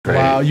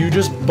crate. Wow, you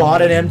just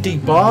bought an empty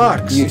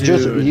box, You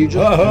just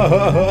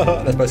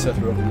That's my Seth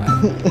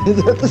Rogen.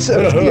 Is that the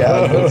sound?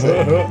 Yeah, that's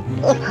it.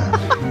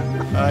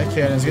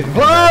 Cannon's getting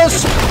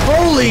close!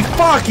 Holy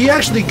fuck, he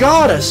actually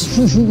got us!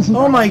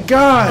 Oh my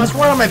god, that's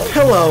right on my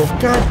pillow.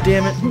 God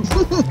damn it.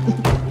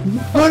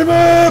 Let him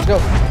up! Go.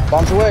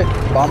 Bombs away.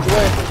 Bombs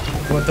away.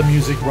 Let the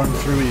music run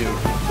through you.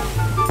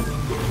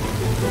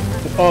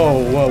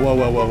 Oh,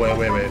 whoa,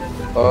 wait.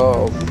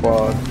 Oh,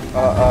 fuck.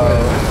 Uh-oh.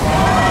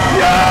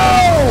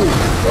 No!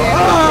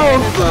 Oh,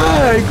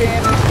 fuck!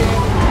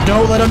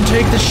 Don't let him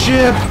take the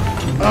ship!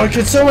 Oh,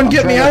 can someone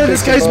get me out of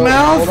this guy's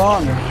mouth? Hold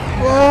on.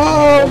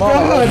 Oh,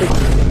 God!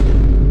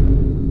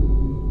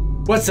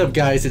 What's up,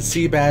 guys? It's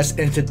Seabass,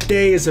 and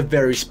today is a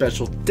very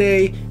special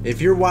day.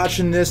 If you're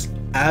watching this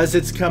as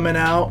it's coming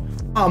out,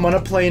 I'm on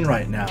a plane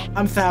right now.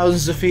 I'm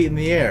thousands of feet in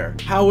the air.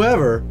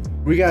 However,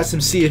 we got some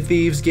Sea of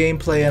Thieves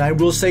gameplay, and I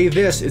will say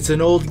this, it's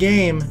an old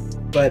game,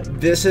 but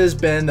this has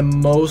been the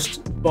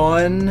most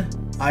fun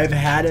I've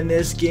had in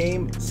this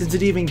game since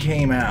it even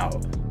came out.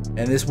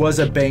 And this was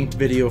a banked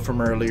video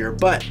from earlier,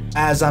 but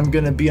as I'm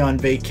gonna be on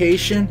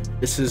vacation,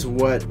 this is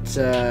what's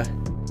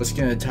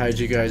gonna tide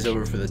you guys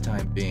over for the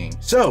time being.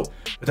 So,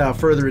 without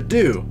further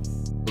ado,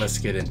 let's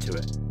get into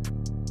it.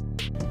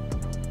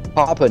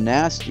 Papa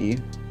Nasty.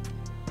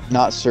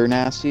 Not Sir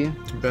Nasty.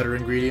 Better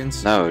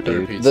ingredients? No, better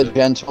dude. pizza. The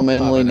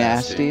gentlemanly Papa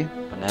nasty.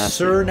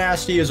 Sir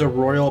Nasty is a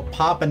royal.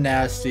 Papa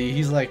Nasty,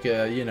 he's like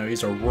a,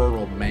 he's a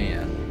rural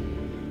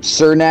man.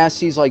 Sir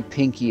Nasty's like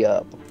Pinky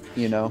Up,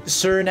 you know?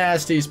 Sir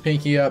Nasty's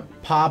Pinky Up.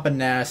 Papa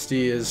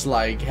Nasty is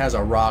like, has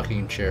a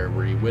rocking chair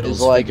where he whittles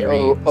It's like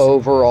figurines.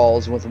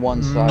 overalls with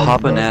one side.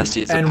 Papa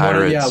Nasty is a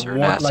pirate, Sir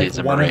Nasty is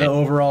a one of marine. the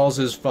overalls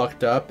is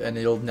fucked up and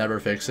he'll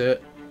never fix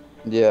it.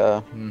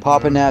 Yeah.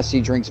 Papa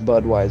Nasty drinks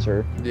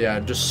Budweiser. Yeah,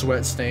 just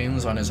sweat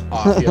stains on his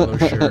off yellow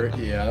shirt.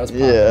 Yeah, that's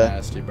Papa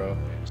Nasty, bro.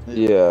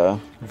 Yeah.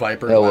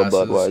 Viper Hella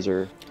glasses.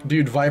 Budweiser.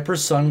 Dude, Viper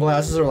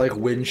sunglasses are like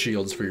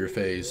windshields for your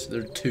face.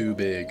 They're too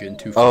big and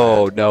too flat.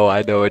 Oh, no,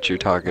 I know what you're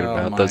talking Oh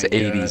about. my Those God.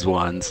 80s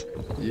ones.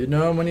 You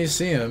know them when you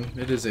see them.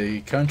 It is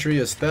a country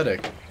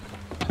aesthetic.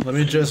 Let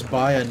me just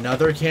buy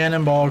another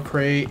cannonball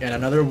crate and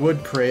another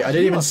wood crate. I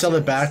didn't even sell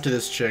it back to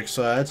this chick,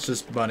 so that's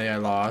just money I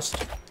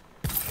lost.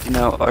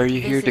 Now, are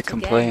you here to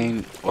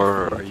complain,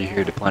 or are you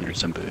here to plunder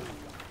some booty?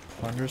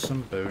 Plunder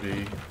some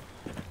booty.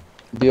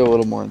 Be a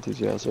little more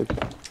enthusiastic.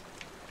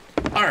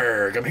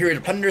 Arg, I'm here to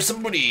plunder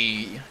some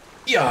booty.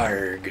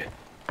 Yarg.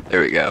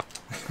 There we go.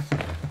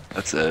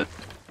 That's it.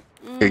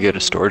 Here, get a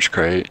storage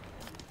crate.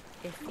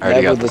 I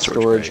already got Never the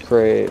storage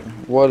crate.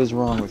 What is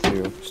wrong with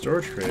you?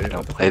 Storage crate?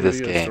 Don't play this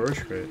game.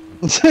 Storage crate?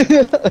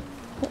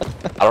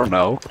 I don't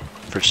know.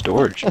 For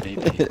storage,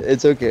 maybe.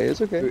 It's okay,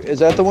 it's okay. Is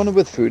that the one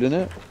with food in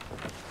it?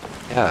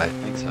 Yeah, I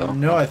think so.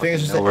 No, I think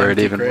it's just know an where it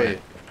empty even crate.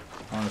 went.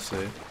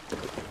 Honestly.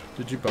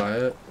 Did you buy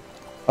it?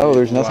 Oh,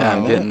 there's nothing Yeah, in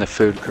I'm it. getting the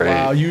food crate.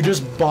 Wow, you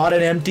just bought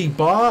an empty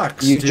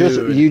box, You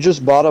dude.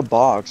 just bought a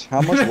box.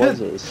 How much was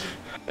this?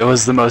 It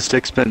was the most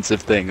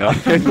expensive thing. You're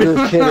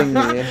kidding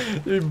me.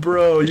 Dude,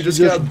 bro, you just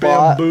got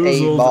bought a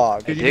bamboozled.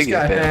 box. You I just did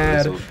got get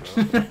had.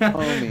 bamboozled.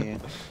 Homie.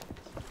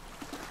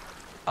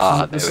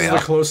 Ah, This there is we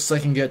the are. closest I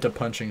can get to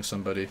punching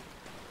somebody.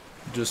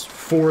 Just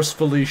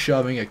forcefully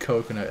shoving a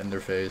coconut in their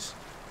face.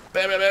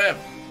 Bam, bam, bam,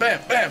 bam,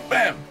 bam,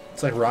 bam.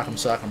 It's like Rock'em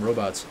Sock'em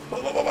Robots.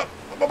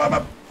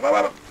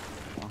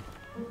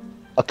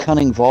 A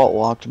cunning vault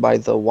locked by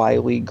the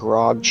wily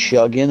grog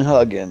Chuggin'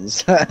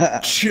 Huggins.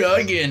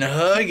 Chuggin'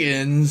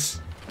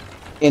 Huggins.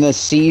 In a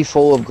sea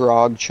full of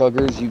grog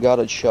chuggers, you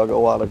gotta chug a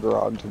lot of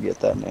grog to get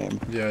that name.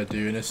 Yeah,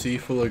 dude, in a sea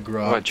full of Oh, I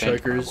grog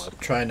changed my chuggers, weapon.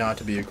 try not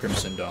to be a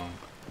Crimson Dong.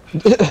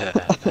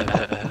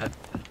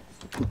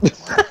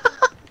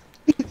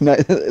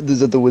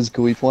 Is it the Wiz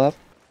Khalifa laugh?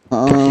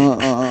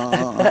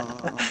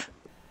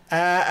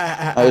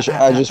 I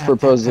just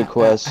proposed the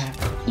quest,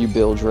 you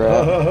bilge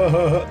rat.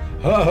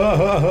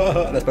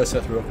 That's my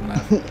Seth Rogen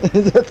laugh.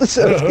 Is that the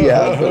sound? Yeah,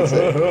 I was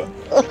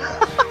about to say.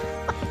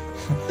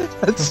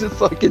 That's the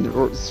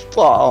fucking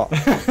spot.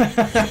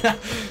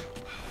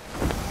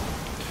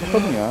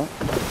 Yeah.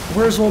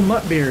 Where's old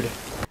Muttbeard?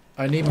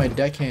 I need my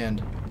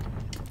deckhand.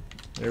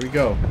 There we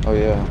go. Oh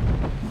yeah.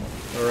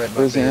 Alright,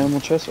 Where's the Muttbeard. animal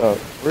chest? Oh,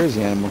 where's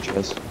the animal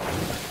chest?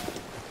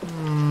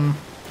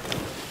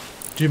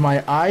 Do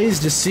my eyes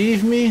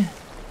deceive me?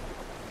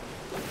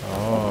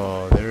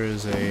 Oh,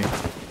 there's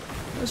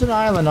an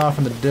island off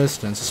in the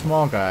distance, a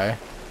small guy.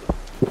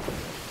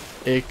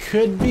 It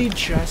could be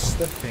just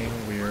the thing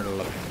we're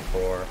looking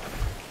for.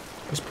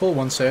 Just pull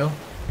one sail.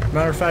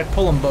 Matter of fact,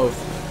 pull them both.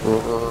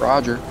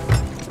 Roger.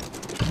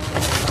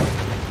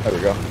 There we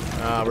go.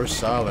 Ah, we're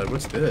solid.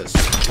 What's this?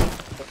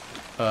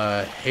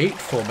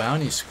 Hateful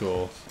bounty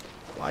school.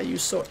 Why are you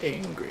so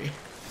angry?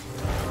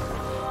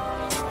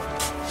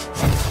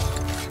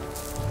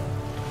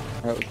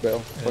 Alright, let's bail.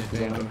 Fuck the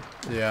game.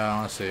 Yeah,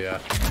 honestly, yeah.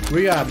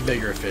 We got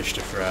bigger fish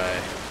to fry.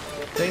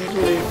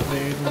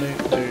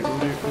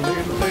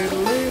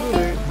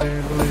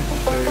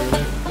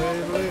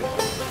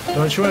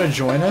 Don't you want to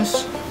join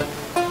us?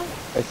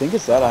 I think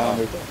it's that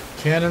island.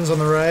 Cannons on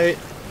the right.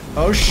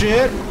 Oh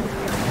shit!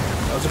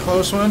 That was a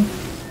close one.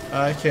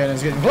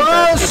 Cannon's getting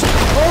close!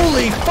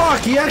 Holy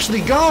fuck, he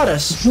actually got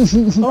us!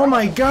 Oh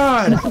my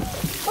god!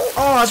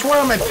 Oh, it's right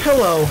on my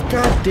pillow!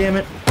 God damn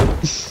it.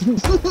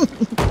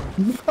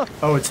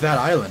 Oh, it's that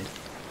island.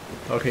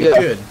 Okay, Yeah.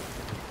 good.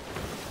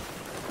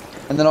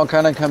 And then I'll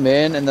kind of come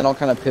in, and then I'll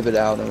kind of pivot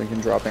out, and we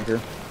can drop anchor.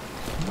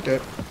 Okay.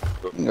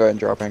 You can go ahead and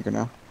drop anchor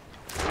now.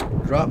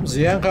 Drop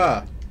the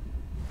anchor!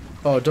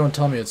 Oh, don't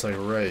tell me it's like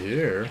right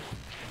here.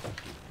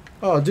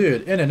 Oh,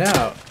 dude, in and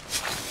out.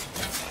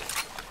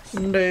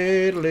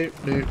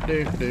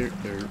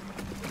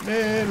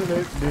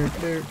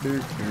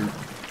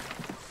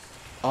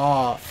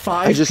 Ah,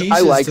 5 pieces I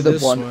like to the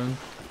this one. one.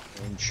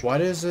 Why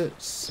does it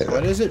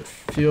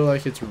feel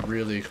like it's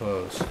really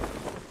close?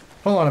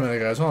 Hold on a minute,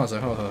 guys. Hold on a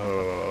second. Hold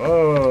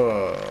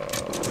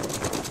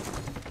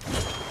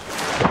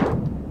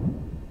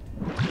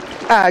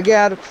on. I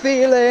got a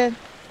feeling.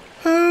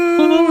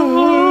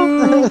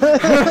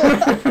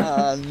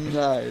 Ah,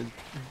 nice.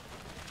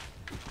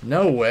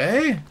 No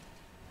way.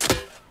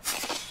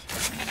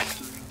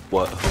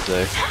 What,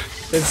 Jose?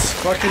 It's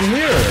fucking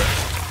here.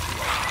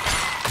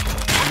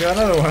 We got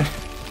another one.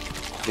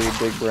 Dude,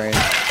 big brain.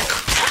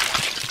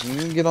 You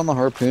can get on the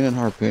harpoon and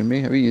harpoon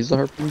me. Have you used the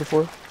harpoon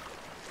before?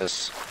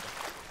 Yes.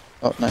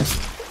 Oh, nice.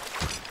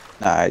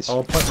 Nice.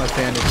 I'll point my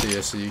bandit to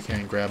you so you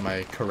can grab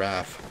my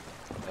carafe.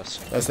 Yes.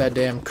 That's that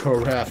damn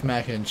carafe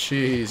mac and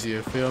cheese,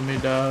 you feel me,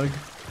 dog?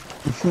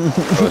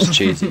 Oh, it's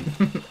cheesy.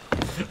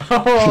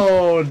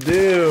 Oh,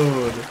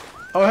 dude.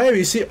 Oh, hey,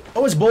 you see?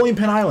 Oh, it's Bowling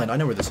Pin Island. I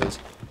know where this is.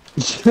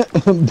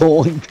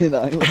 Bowling Pin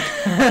Island.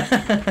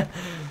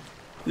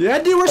 Yeah,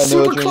 dude, we're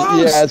super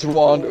close. Yeah, it's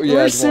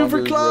we're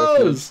super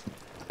close.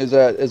 Is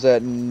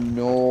that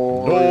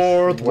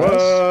northwest?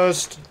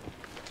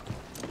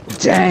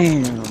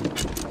 Damn.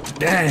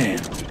 Damn.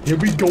 Here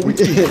we go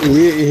again.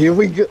 Here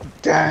we go.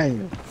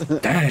 Damn.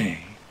 Dang.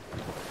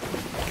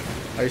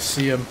 I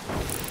see him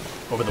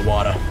over the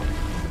water.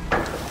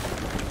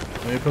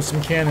 Let me put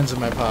some cannons in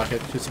my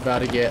pocket. Just about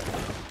to get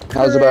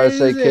I was about to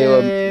say,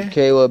 crazy.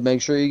 Caleb,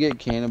 make sure you get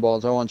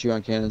cannonballs. I want you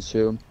on cannons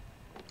too.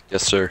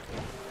 Yes, sir.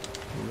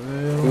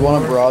 We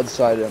want to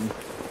broadside him.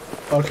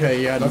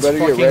 Okay, yeah, let's You better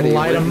fucking get ready.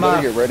 light You him better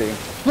up. get ready.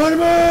 Light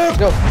him up!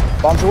 Go.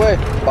 Bombs away.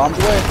 Bombs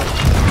away.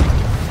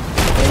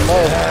 Aim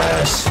low.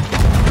 Yes!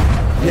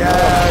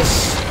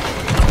 Yes!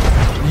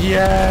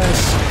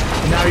 Yes!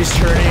 And now he's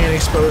turning and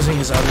exposing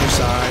his other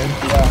side.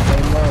 Yeah,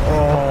 aim low.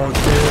 Oh,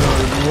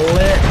 dude,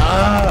 lit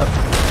up!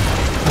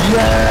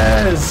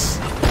 Yes!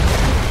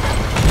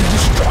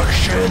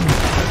 Destruction!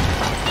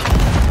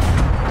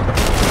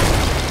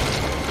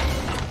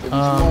 Give me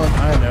some more.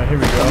 I don't know, here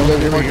we go. Give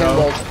me Here more we go.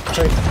 cannonballs.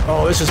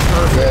 Oh, this is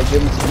perfect.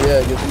 Yeah,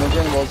 give me some more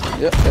cannonballs.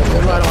 Yep.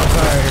 We're right on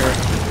fire here.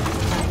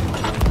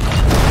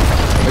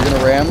 They're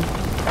gonna ram.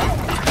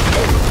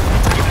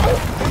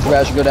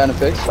 Sebastian, go down and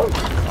fix.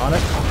 On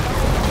it.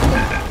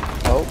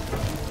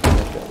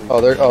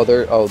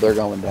 Oh, they're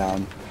going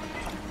down.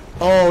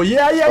 Oh,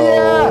 yeah!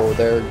 Oh,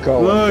 they're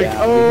going Look,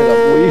 down.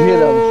 We hit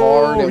them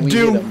hard and we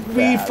dude, hit them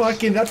fast.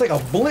 fucking, that's like a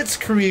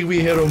blitzkrieg we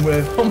hit them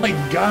with. Oh my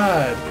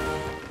god.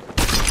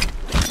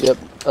 Yep,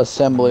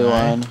 assembly Right.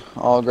 line.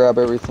 I'll grab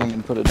everything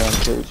and put it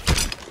downstairs.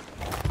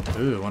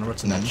 Ooh, I wonder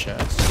what's in that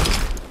chest.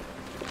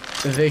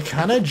 They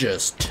kind of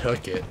just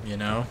took it, you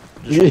know?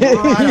 Just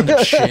right on the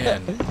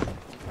chin.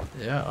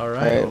 Yeah,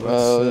 alright.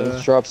 Alright,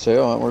 let's drop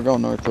sail. We're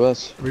going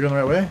northwest. Are we going the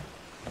right way?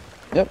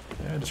 Yep.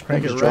 Yeah, just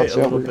crank Just it drop right a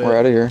sail. little bit. We're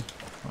out of here.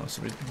 Oh,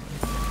 so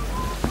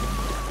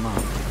come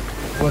on.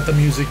 Let the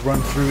music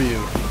run through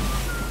you.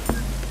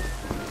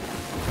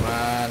 Come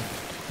on.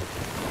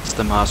 It's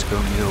the Moscow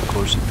Mule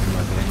coursing through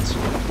my veins.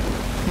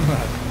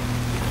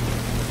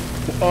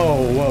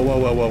 Oh,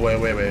 whoa,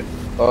 wait.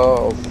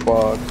 Oh,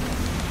 fuck.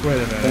 Wait a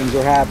minute. Things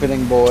are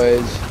happening,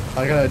 boys.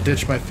 I gotta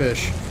ditch my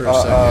fish for a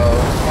second. Uh-oh.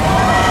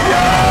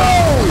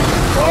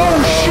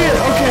 Oh shit!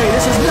 Okay,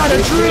 this is not a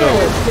drill!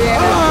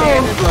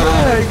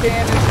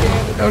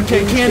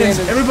 Okay, cannons!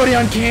 Everybody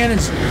on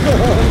cannons!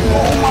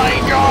 Oh my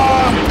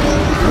god!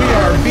 We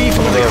are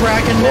beefing with the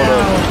Kraken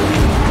now!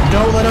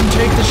 Don't let him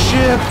take the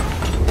ship!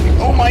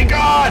 Oh my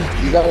god!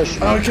 You gotta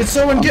Oh, can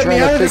someone get me trying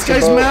to out of this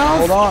fix the guy's boat. mouth?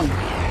 Hold on.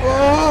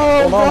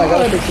 Oh Hold on, I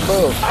gotta god! fix the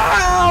boat.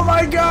 Oh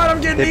my god,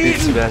 I'm getting Hit beat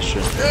eaten!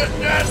 Sebastian.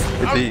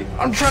 Hit beat.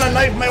 I'm trying to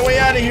knife my way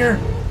out of here!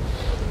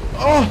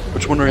 Oh!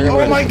 Which one are you Oh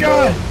in? my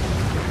god!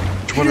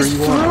 Which He one are just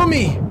you threw on?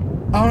 me!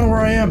 I don't know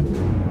where I am.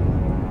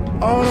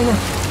 Oh, no, no.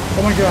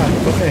 Oh my god.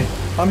 Okay,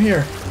 I'm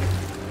here.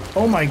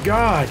 Oh my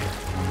god.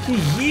 He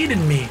yeeted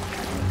me.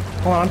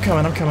 Hold on,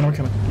 I'm coming.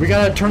 We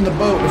gotta turn the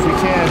boat if we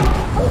can.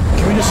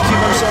 Can we just keep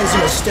ourselves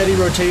in a steady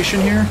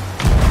rotation here?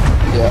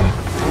 Yeah.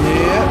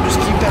 Yeah, just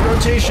keep that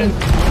rotation.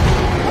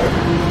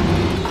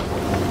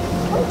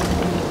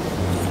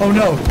 Oh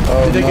no.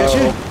 Oh, Did they get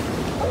you?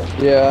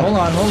 Yeah. Hold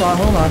on.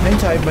 Hang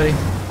tight, buddy.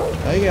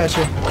 I got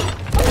you.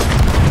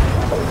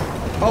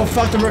 Oh,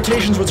 fuck, the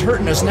rotation's what's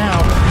hurting us now.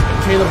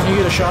 Caleb, can you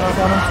get a shot off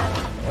on him?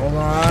 Hold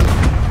on.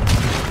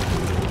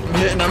 I'm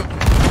hitting him.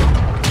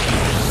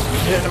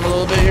 Hitting him a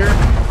little bit here.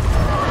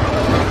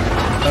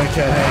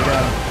 Okay, hey,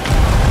 got him.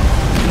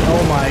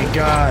 Oh my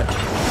god.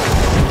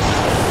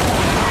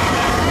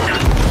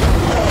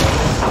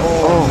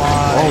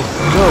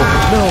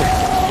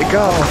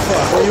 god. Oh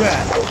fuck, where you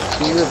at?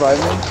 Can you revive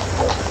me?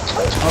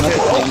 Okay,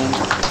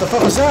 oh, the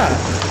fuck was that?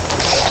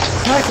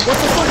 Heck, what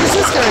the fuck is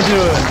this guy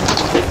doing?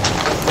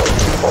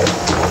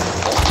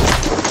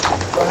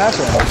 What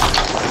happened?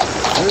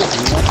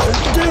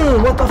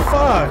 Dude, what the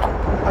fuck?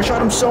 I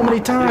shot him so many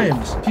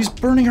times. He's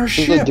burning our There's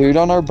ship. a dude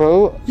on our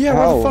boat? Yeah,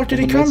 How? where the fuck did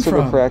In he the come midst of a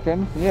from?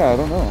 Kraken? Yeah, I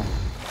don't know.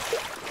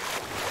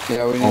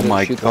 Yeah, we need Oh to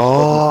my shoot the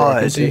god.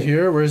 fucking Is he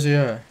here? Where's he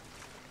at?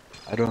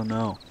 I don't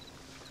know.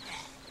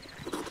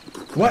 I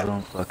What?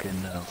 don't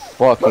fucking know.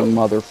 fucking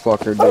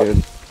motherfucker,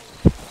 dude.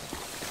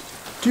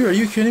 Dude, are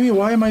you kidding me?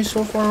 Why am I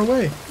so far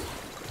away?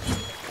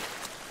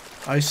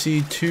 I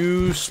see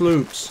 2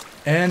 sloops.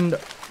 And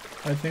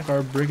I think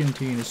our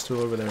brigantine is still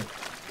over there.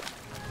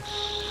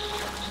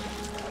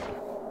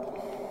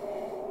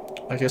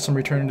 I guess I'm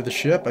returning to the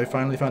ship. I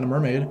finally found a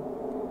mermaid.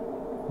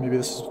 Maybe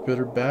this is good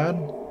or bad.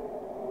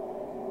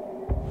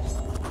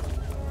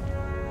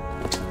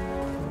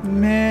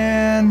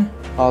 Man.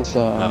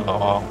 Awesome.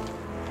 Oh.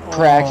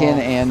 Kraken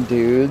and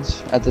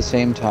dudes at the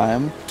same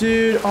time.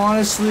 Dude,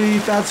 honestly,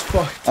 that's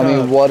fucked I up.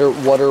 mean, what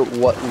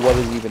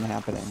is even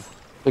happening?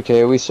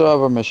 Okay, we still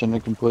have our mission to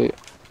complete.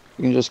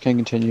 We can just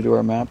continue to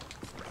our map.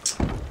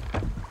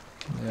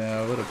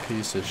 Yeah, what a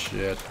piece of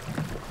shit.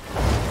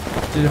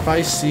 Dude, if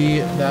I see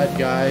that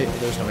guy,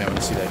 there's no way I'm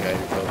gonna see that guy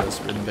who killed us.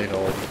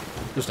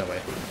 There's no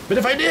way. But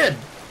if I did,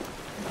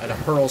 I'd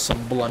hurl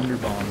some blunder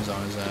bombs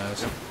on his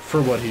ass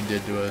for what he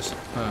did to us.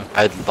 Huh.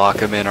 I'd lock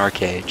him in our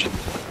cage.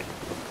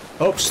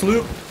 Oh,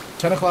 sloop.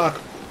 10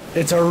 o'clock.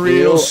 It's a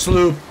real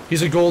sloop.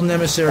 He's a golden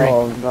emissary.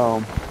 Oh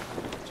no.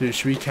 Dude,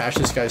 should we catch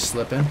this guy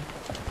slipping?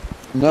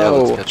 Yeah, No.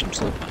 let's catch him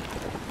slipping.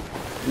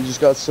 We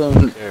just got some.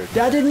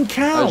 That didn't I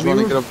count. just want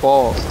to get a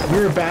ball. We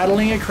were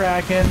battling a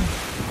kraken.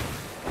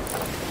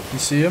 You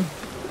see him?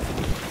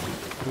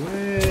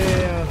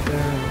 Way out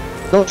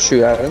there. Don't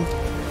shoot at him.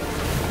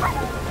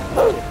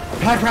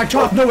 Pack,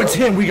 chop! No, it's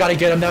him! We gotta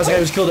get him. That was the guy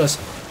who's killed us.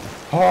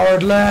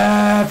 Hard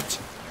left!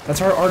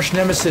 That's our arch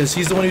nemesis.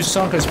 He's the one who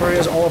sunk us, where he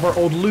has all of our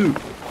old loot.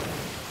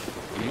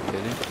 Are you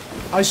kidding?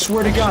 I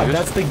swear to God,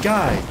 that's the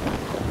guy.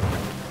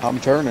 I'm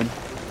turning.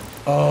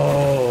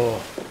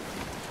 Oh.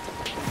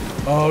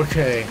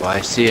 Okay. Oh,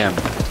 I see him.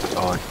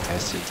 Oh, I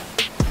see.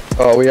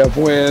 Oh, we have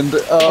wind.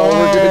 Oh,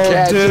 we're gonna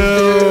catch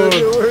him,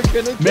 dude. We're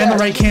gonna catch Man the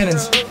right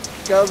cannons. him.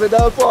 Coming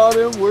up on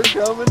him. We're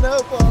coming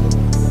up on him.